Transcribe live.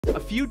A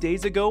few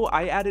days ago,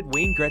 I added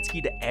Wayne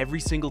Gretzky to every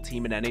single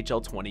team in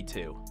NHL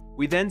 22.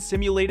 We then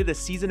simulated a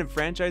season in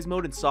franchise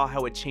mode and saw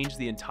how it changed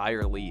the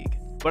entire league.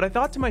 But I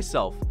thought to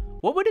myself,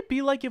 what would it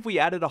be like if we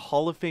added a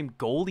Hall of Fame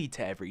goalie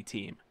to every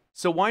team?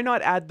 So why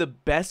not add the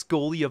best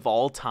goalie of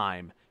all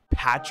time,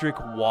 Patrick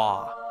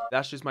Roy?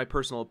 That's just my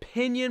personal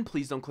opinion.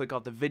 Please don't click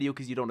off the video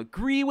because you don't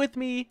agree with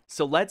me.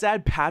 So let's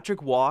add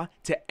Patrick Roy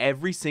to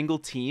every single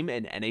team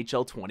in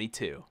NHL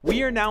 22.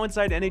 We are now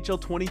inside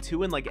NHL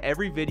 22, and like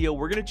every video,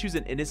 we're going to choose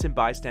an innocent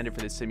bystander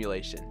for this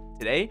simulation.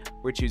 Today,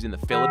 we're choosing the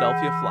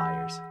Philadelphia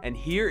Flyers. And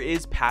here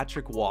is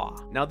Patrick Roy.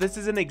 Now, this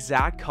is an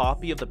exact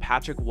copy of the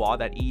Patrick Roy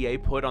that EA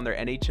put on their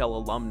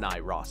NHL alumni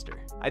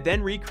roster. I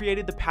then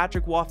recreated the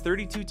Patrick Roy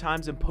 32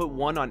 times and put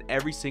one on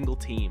every single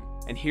team.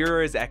 And here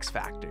are his X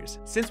factors.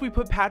 Since we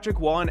put Patrick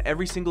Roy on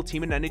every single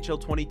team in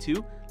NHL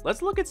 22,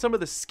 let's look at some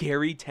of the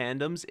scary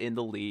tandems in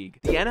the league.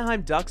 The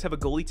Anaheim Ducks have a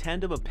goalie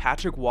tandem of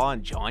Patrick Roy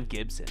and John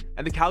Gibson.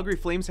 And the Calgary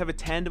Flames have a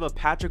tandem of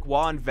Patrick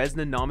Roy and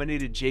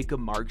Vezina-nominated Jacob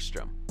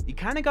Markstrom. You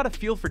kind of got a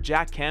feel for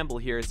Jack Campbell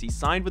here as he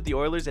signed with the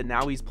Oilers and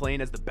now he's playing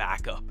as the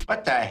backup.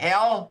 What the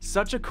hell?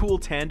 Such a cool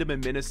tandem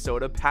in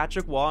Minnesota,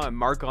 Patrick Roy and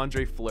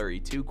Marc-Andre Fleury,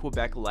 two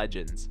Quebec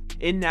legends.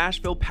 In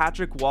Nashville,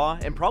 Patrick Roy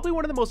and probably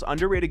one of the most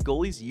underrated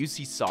goalies,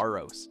 UC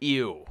Saros.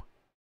 Ew.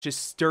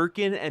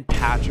 Shesterkin and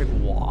Patrick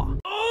Roy.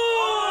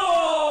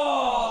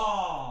 Oh!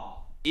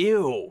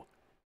 Ew.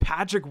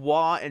 Patrick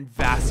Roy and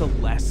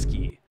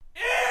Vasilevsky.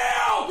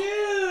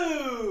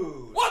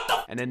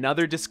 And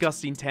another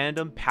disgusting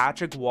tandem,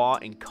 Patrick Roy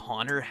and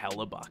Connor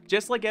Hellebuck.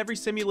 Just like every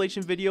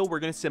simulation video, we're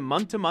going to sim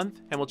month to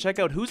month, and we'll check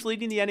out who's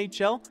leading the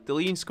NHL, the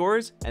leading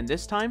scorers, and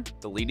this time,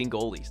 the leading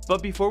goalies.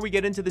 But before we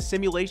get into the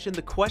simulation,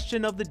 the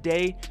question of the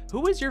day,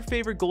 who is your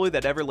favorite goalie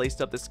that ever laced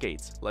up the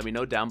skates? Let me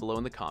know down below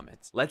in the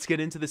comments. Let's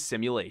get into the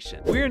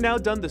simulation. We are now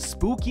done the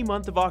spooky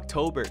month of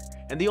October,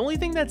 and the only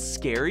thing that's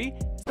scary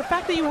is the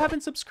fact that you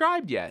haven't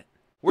subscribed yet.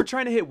 We're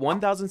trying to hit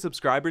 1,000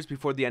 subscribers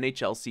before the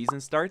NHL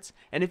season starts,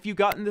 and if you've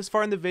gotten this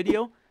far in the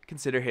video,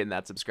 consider hitting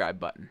that subscribe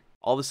button.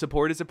 All the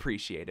support is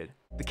appreciated.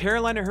 The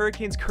Carolina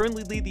Hurricanes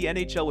currently lead the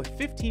NHL with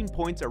 15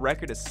 points, a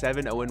record of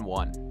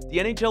 7-0-1. The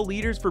NHL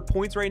leaders for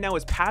points right now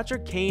is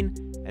Patrick Kane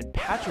and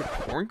Patrick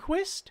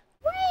Hornquist?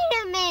 Wait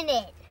a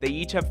minute! They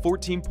each have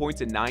 14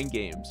 points in 9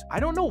 games. I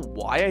don't know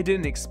why I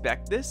didn't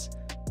expect this,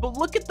 but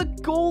look at the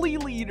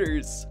goalie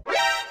leaders!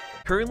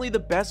 Currently, the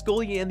best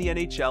goalie in the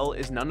NHL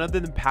is none other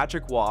than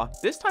Patrick Roy,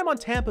 this time on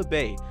Tampa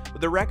Bay,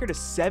 with a record of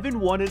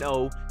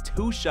 7-1-0,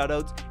 2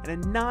 shutouts,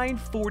 and a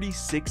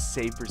 .946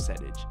 save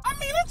percentage. I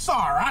mean, it's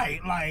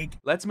alright, like...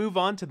 Let's move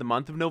on to the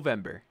month of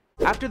November.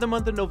 After the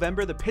month of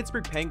November, the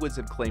Pittsburgh Penguins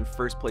have claimed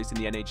first place in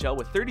the NHL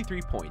with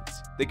 33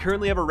 points. They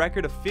currently have a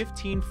record of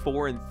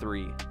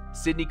 15-4-3.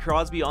 Sidney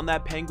Crosby on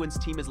that Penguins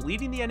team is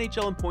leading the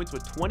NHL in points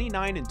with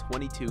 29 in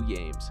 22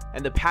 games.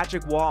 And the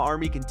Patrick Roy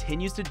army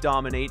continues to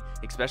dominate,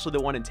 especially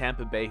the one in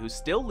Tampa Bay, who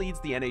still leads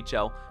the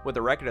NHL with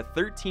a record of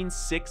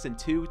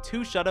 13-6-2, 2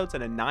 shutouts,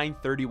 and a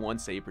 .931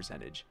 save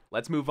percentage.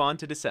 Let's move on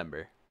to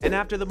December. And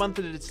after the month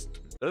of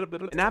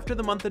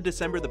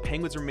December, the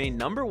Penguins remain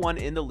number 1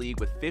 in the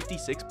league with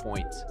 56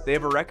 points. They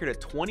have a record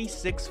of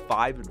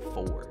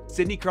 26-5-4.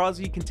 Sidney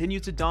Crosby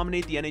continues to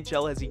dominate the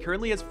NHL as he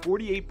currently has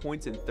 48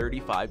 points in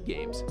 35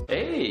 games.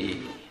 Hey,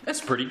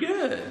 that's pretty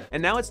good.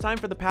 And now it's time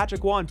for the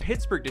Patrick Roy in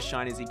Pittsburgh to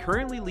shine as he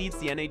currently leads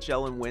the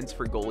NHL in wins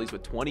for goalies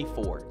with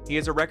 24. He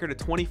has a record of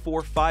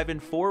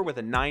 24-5-4 with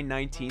a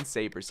 .919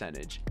 save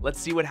percentage.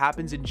 Let's see what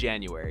happens in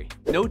January.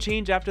 No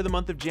change after the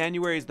month of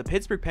January as the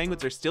Pittsburgh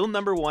Penguins are still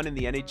number 1 in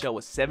the NHL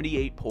with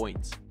 78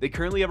 points. They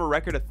currently have a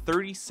record of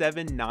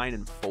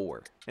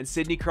 37-9-4. And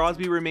Sidney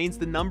Crosby remains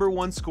the number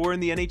 1 scorer in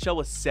the NHL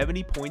with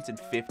 70 points in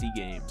 50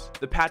 games.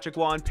 The Patrick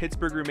Roy in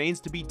Pittsburgh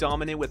remains to be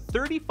dominant with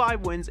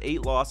 35 wins,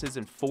 8 losses,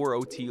 and 4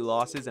 OT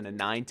losses, and a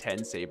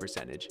 .910 save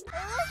percentage. Look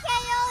at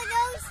all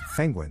those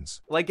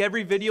Penguins. Like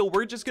every video,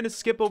 we're just going to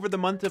skip over the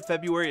month of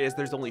February as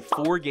there's only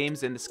 4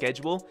 games in the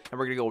schedule, and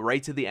we're going to go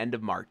right to the end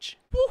of March.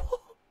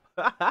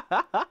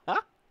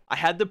 I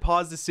had to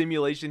pause the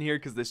simulation here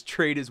because this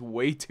trade is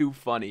way too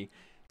funny.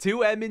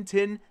 To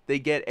Edmonton, they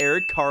get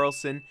Erik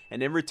Karlsson,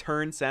 and in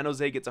return, San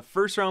Jose gets a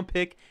first-round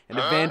pick and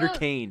Evander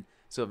Kane.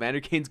 So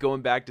Evander Kane's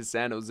going back to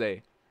San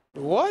Jose.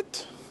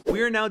 What?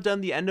 We are now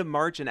done the end of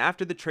March, and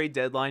after the trade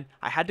deadline,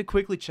 I had to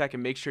quickly check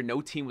and make sure no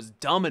team was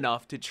dumb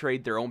enough to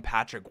trade their own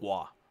Patrick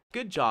Roy.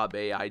 Good job,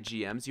 AI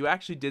GMs. You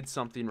actually did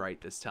something right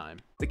this time.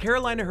 The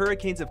Carolina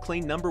Hurricanes have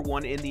claimed number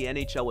 1 in the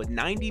NHL with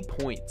 90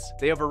 points.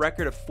 They have a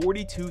record of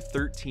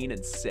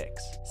 42-13-6.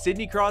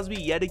 Sidney Crosby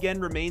yet again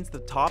remains the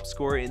top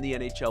scorer in the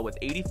NHL with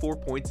 84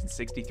 points in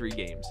 63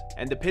 games.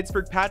 And the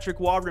Pittsburgh Patrick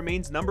Roy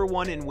remains number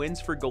 1 in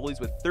wins for goalies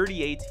with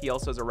 38. He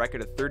also has a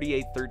record of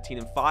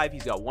 38-13-5.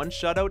 He's got 1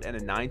 shutout and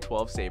a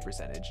 .912 save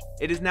percentage.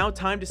 It is now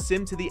time to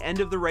sim to the end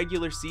of the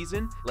regular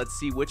season. Let's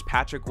see which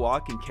Patrick Roy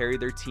can carry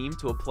their team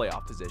to a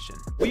playoff position.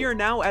 We are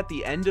now at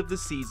the end of the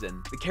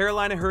season. The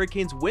Carolina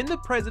Hurricanes win the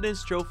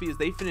President's Trophy as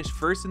they finished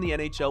first in the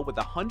NHL with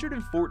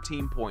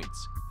 114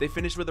 points. They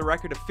finished with a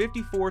record of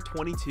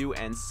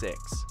 54-22-6.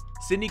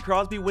 Sidney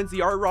Crosby wins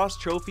the Art Ross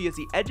Trophy as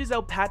he edges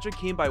out Patrick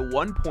Kane by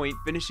 1 point,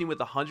 finishing with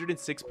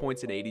 106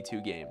 points in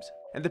 82 games.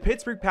 And the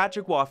Pittsburgh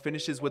Patrick Waugh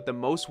finishes with the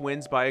most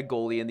wins by a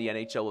goalie in the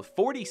NHL with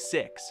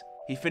 46.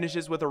 He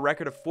finishes with a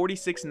record of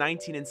 46,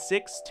 19, and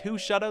 6, 2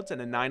 shutouts,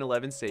 and a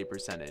 .911 save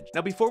percentage.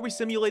 Now, before we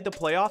simulate the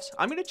playoffs,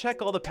 I'm going to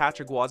check all the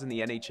Patrick Waughs in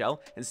the NHL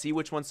and see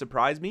which ones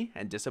surprised me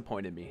and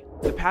disappointed me.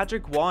 The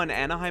Patrick Waugh in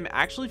Anaheim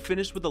actually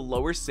finished with a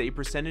lower save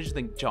percentage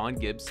than John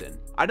Gibson.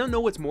 I don't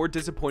know what's more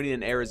disappointing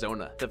in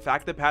Arizona, the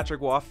fact that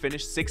Patrick Waugh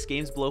finished 6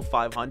 games below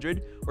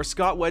 500, or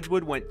Scott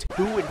Wedgwood went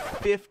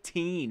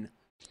 2-15.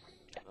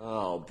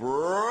 Oh,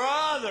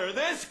 brother,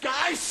 this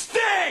guy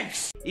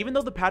stinks! Even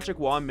though the Patrick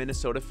Waugh in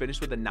Minnesota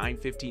finished with a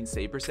 .915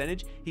 save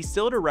percentage, he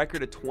still had a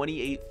record of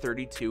 28,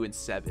 32, and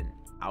 7.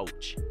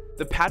 Ouch.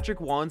 The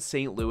Patrick Waugh in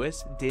St.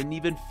 Louis didn't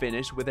even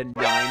finish with a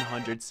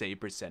 .900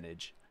 save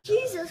percentage.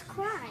 Jesus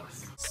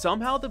Christ.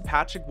 Somehow the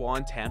Patrick Waugh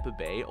in Tampa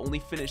Bay only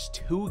finished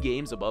 2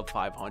 games above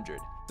 500.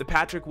 The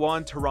Patrick Waugh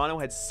in Toronto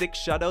had 6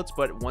 shutouts,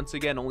 but once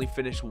again only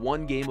finished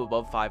 1 game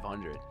above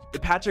 500. The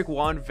Patrick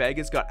Waugh in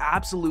Vegas got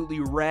absolutely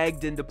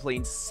ragged into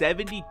playing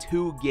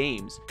 72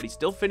 games, but he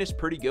still finished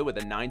pretty good with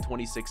a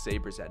 .926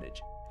 save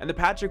percentage. And the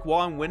Patrick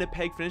Waugh in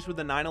Winnipeg finished with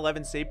a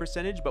 .911 save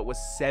percentage, but was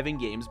 7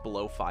 games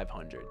below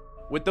 500.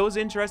 With those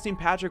interesting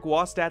Patrick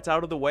Waugh stats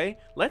out of the way,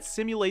 let's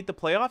simulate the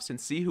playoffs and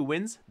see who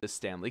wins the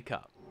Stanley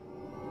Cup.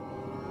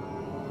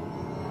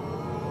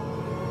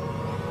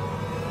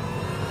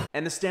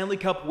 And the Stanley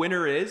Cup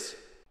winner is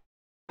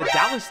the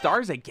Dallas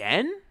Stars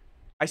again?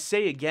 I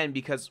say again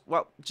because,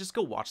 well, just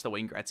go watch the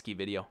Wayne Gretzky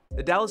video.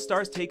 The Dallas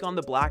Stars take on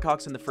the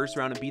Blackhawks in the first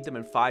round and beat them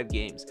in 5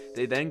 games.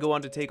 They then go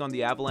on to take on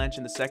the Avalanche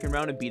in the second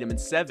round and beat them in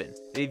 7.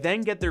 They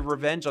then get their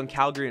revenge on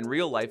Calgary in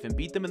real life and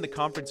beat them in the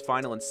conference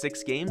final in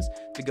 6 games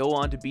to go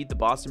on to beat the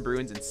Boston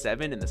Bruins in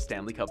 7 in the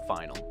Stanley Cup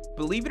final.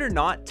 Believe it or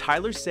not,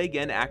 Tyler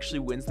Seguin actually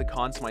wins the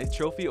Conn Smythe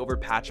Trophy over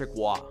Patrick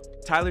Waugh.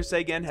 Tyler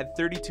Seguin had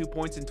 32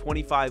 points in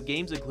 25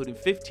 games, including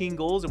 15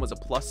 goals, and was a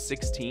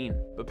 +16.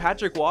 But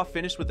Patrick Waugh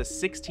finished with a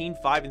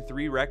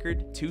 16-5-3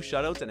 record, 2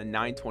 shutouts, and a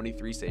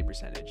 .923 save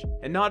percentage.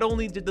 And not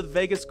only did the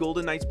Vegas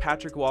Golden Knights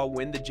Patrick Waugh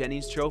win the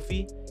Jennings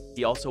Trophy,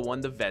 he also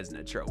won the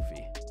Vezina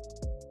Trophy.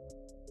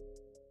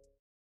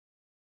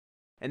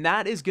 And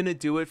that is going to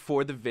do it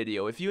for the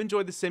video. If you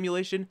enjoyed the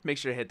simulation, make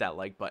sure to hit that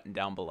like button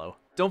down below.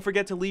 Don't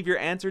forget to leave your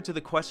answer to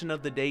the question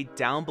of the day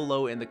down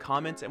below in the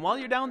comments. And while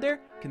you're down there,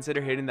 consider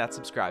hitting that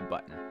subscribe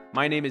button.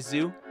 My name is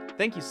Zoo.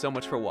 Thank you so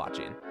much for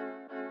watching.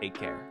 Take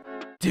care.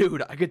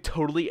 Dude, I could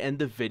totally end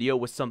the video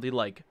with something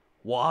like,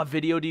 what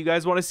video do you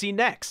guys want to see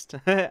next?